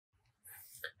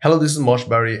Hello, this is Mosh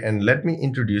Bari, and let me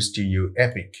introduce to you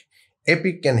Epic.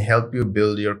 Epic can help you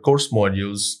build your course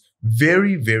modules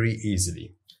very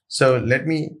easily. So let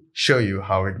me show you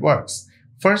how it works.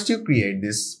 First, you create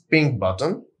this pink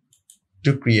button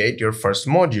to create your first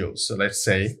module. So let's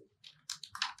say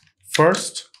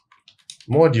first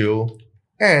module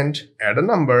and add a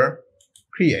number,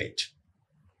 create.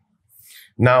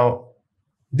 Now,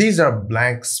 these are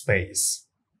blank space.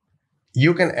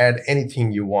 You can add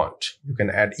anything you want. You can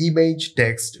add image,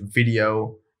 text,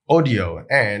 video, audio,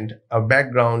 and a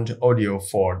background audio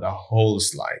for the whole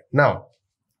slide. Now,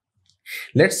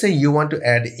 let's say you want to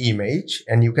add image,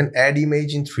 and you can add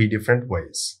image in 3 different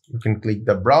ways. You can click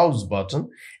the browse button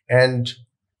and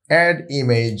add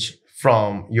image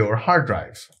from your hard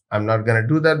drive. I'm not going to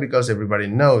do that because everybody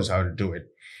knows how to do it.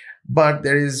 But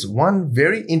there is one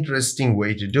very interesting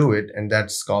way to do it, and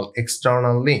that's called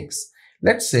external links.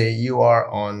 Let's say you are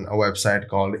on a website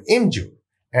called JVZoo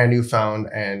and you found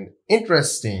an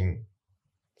interesting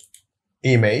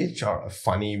image or a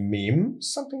funny meme,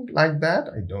 something like that.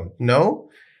 I don't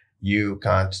know. You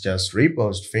can't just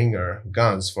repost finger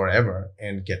guns forever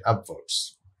and get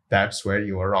upvotes. That's where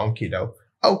you are wrong, kiddo.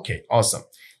 Okay, awesome.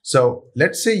 So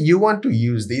let's say you want to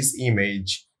use this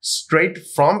image straight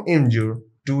from JVZoo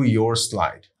to your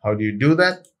slide. How do you do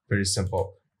that? Very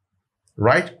simple.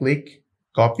 Right click,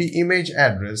 copy image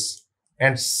address,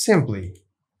 and simply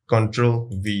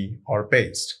Ctrl-V or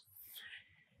paste.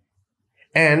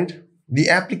 And the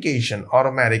application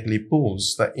automatically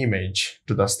pulls the image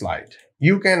to the slide.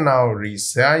 You can now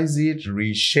resize it,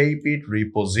 reshape it,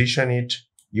 reposition it.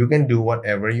 You can do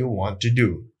whatever you want to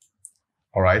do.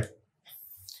 All right.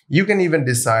 You can even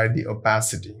decide the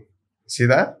opacity. See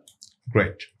that?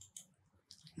 Great.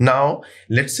 Now,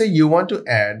 let's say you want to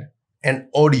add an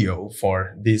audio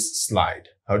for this slide.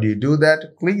 How do you do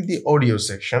that? Click the audio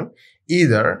section.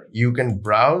 Either you can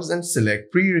browse and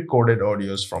select pre-recorded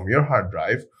audios from your hard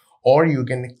drive, or you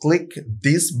can click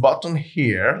this button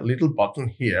here, little button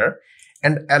here,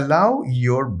 and allow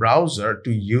your browser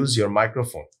to use your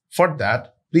microphone. For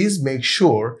that, please make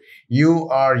sure you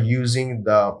are using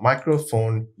the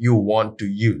microphone you want to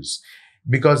use,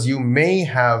 because you may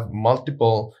have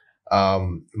multiple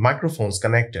microphones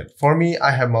connected. For me,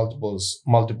 I have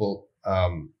multiple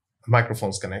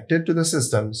microphones connected to the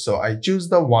system. So I choose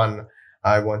the one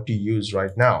I want to use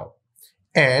right now.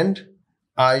 And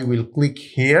I will click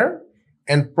here,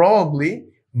 and probably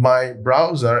my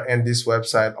browser and this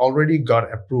website already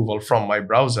got approval from my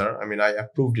browser. I mean, I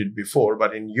approved it before,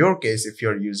 but in your case, if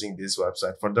you're using this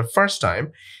website for the first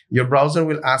time, your browser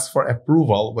will ask for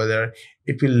approval whether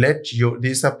it will let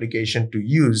this application to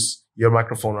use your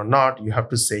microphone or not. You have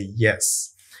to say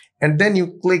yes. And then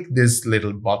you click this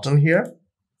little button here.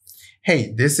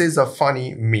 Hey, this is a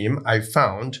funny meme I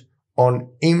found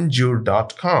on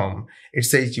JVZoo.com. It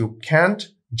says you can't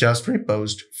just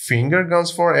repost finger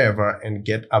guns forever and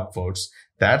get upvotes.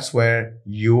 That's where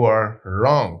you are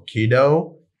wrong,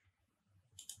 kiddo.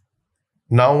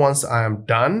 Now, once I am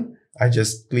done, I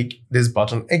just click this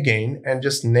button again and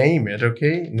just name it,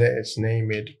 okay? Let's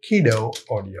name it Kiddo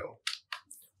Audio.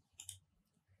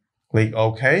 Click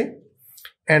OK.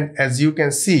 And as you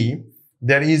can see,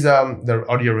 there is the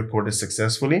audio recorded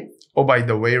successfully. Oh, by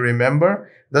the way, remember,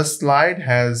 the slide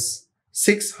has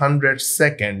 600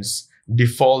 seconds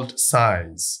default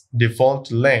size,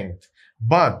 default length.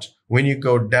 But when you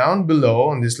go down below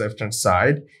on this left-hand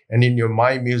side and in your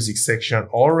My Music section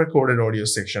or recorded audio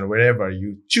section, wherever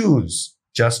you choose,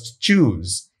 just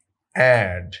choose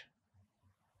Add.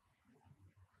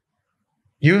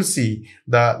 You'll see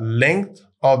the length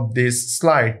of this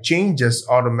slide changes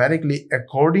automatically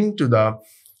according to the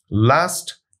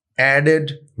last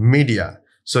added media.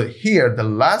 So here, the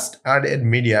last added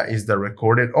media is the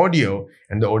recorded audio,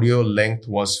 and the audio length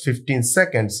was 15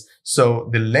 seconds. So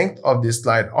the length of this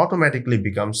slide automatically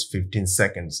becomes 15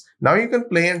 seconds. Now you can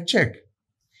play and check.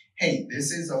 Hey,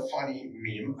 this is a funny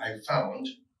meme I found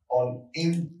on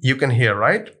You can hear,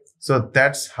 right? So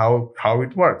that's how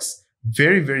it works.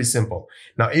 Very simple.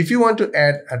 Now, if you want to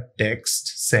add a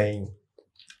text saying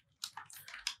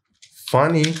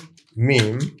funny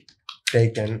meme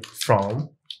taken from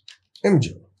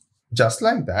JVZoo, just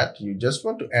like that, you just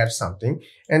want to add something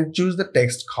and choose the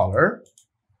text color,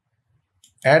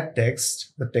 add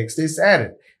text, the text is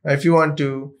added. Now, if you want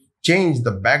to change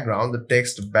the background, the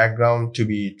text background to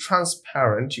be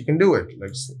transparent, you can do it.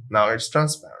 Now it's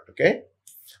transparent, okay?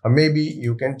 Or maybe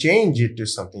you can change it to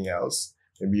something else.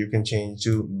 Maybe you can change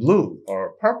to blue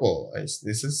or purple.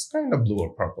 This is kind of blue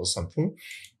or purple something.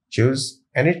 Choose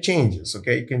and it changes,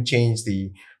 okay? You can change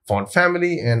the font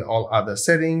family and all other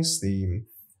settings, the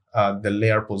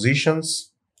layer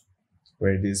positions.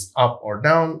 where it is up or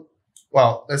down.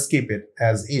 Well, let's keep it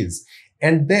as is.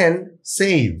 And then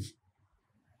save.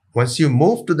 Once you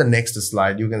move to the next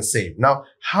slide, you can save. Now,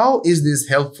 how is this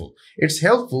helpful? It's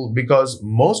helpful because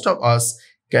most of us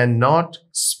cannot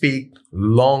speak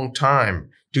long time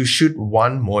to shoot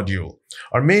one module.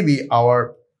 Or maybe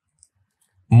our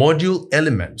module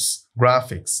elements,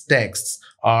 graphics, texts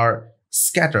are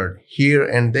scattered here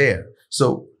and there.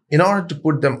 So in order to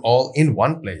put them all in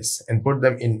one place and put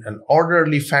them in an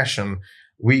orderly fashion,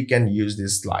 we can use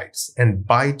these slides and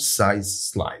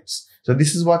bite-sized slides. So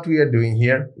this is what we are doing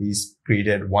here. We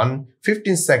created one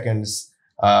 15 seconds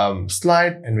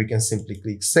slide, and we can simply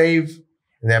click save.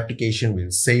 And the application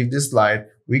will save this slide.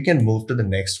 We can move to the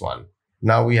next one.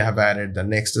 Now we have added the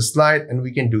next slide, and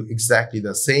we can do exactly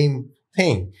the same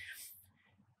thing.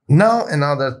 Now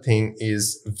another thing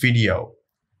is video.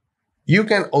 You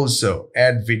can also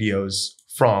add videos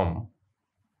from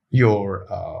your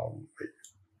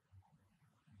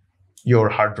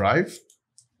hard drive,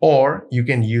 or you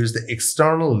can use the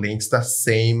external links the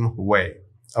same way.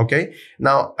 Okay.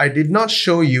 Now, I did not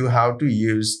show you how to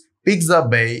use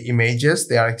Pixabay images.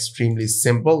 They are extremely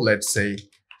simple. Let's say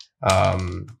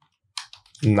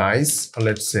nice.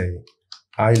 Let's say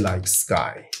I like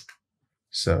sky.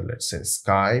 So let's say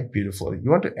sky, beautiful.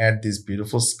 You want to add this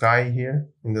beautiful sky here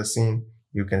in the scene.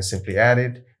 You can simply add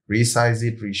it, resize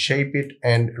it, reshape it,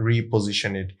 and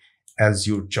reposition it as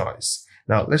your choice.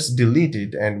 Now let's delete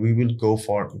it and we will go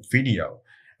for video.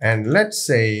 And let's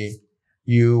say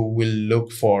you will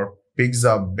look for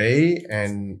Pixabay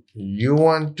and you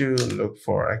want to look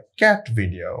for a cat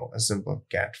video, a simple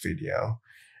cat video.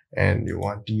 And you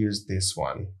want to use this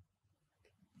one.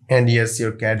 And yes,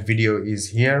 your cat video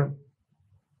is here.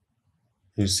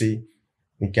 You see,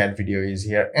 the cat video is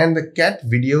here. And the cat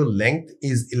video length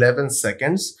is 11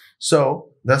 seconds. So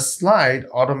the slide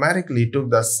automatically took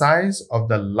the size of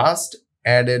the last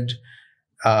added,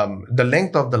 the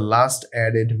length of the last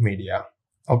added media.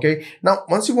 Okay. Now,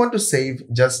 once you want to save,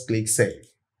 just click save.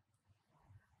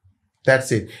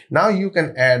 That's it. Now you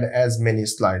can add as many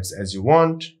slides as you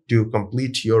want to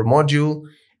complete your module.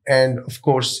 And of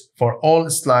course, for all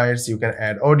slides, you can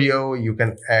add audio, you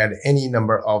can add any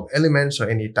number of elements or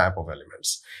any type of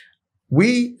elements.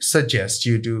 We suggest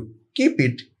you to keep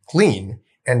it clean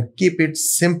and keep it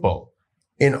simple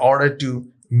in order to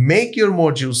make your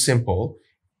module simple.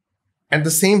 At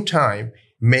the same time,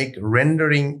 make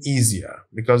rendering easier,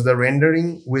 because the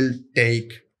rendering will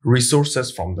take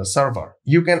resources from the server.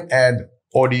 You can add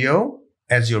audio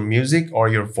as your music or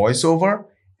your voiceover.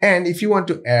 And if you want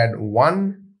to add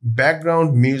one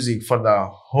background music for the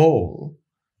whole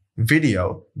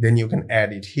video, then you can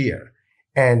add it here.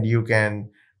 And you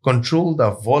can control the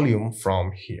volume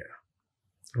from here,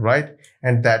 right?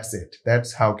 And that's it.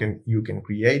 That's how you can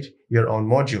create your own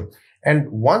module.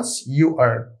 And once you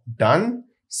are done,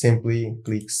 simply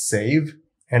click save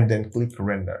and then click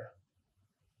render.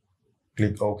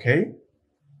 Click OK.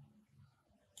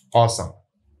 Awesome.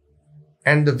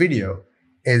 And the video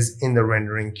is in the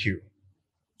rendering queue.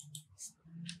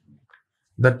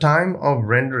 The time of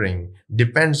rendering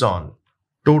depends on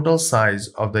total size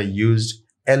of the used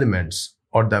elements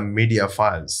or the media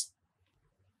files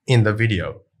in the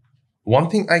video. One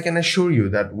thing I can assure you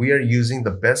that we are using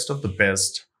the best of the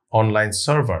best online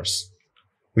servers,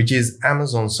 which is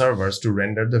Amazon servers, to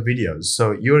render the videos.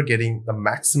 So you're getting the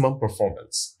maximum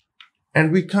performance.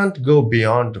 And we can't go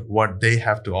beyond what they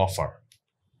have to offer.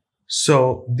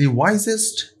 So the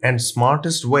wisest and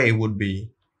smartest way would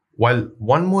be, while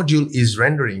one module is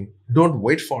rendering, don't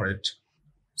wait for it.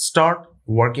 Start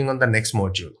working on the next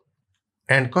module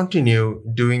and continue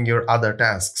doing your other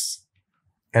tasks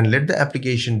and let the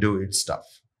application do its stuff.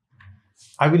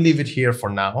 I will leave it here for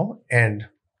now and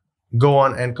go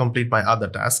on and complete my other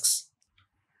tasks.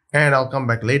 And I'll come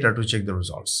back later to check the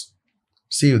results.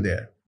 See you there.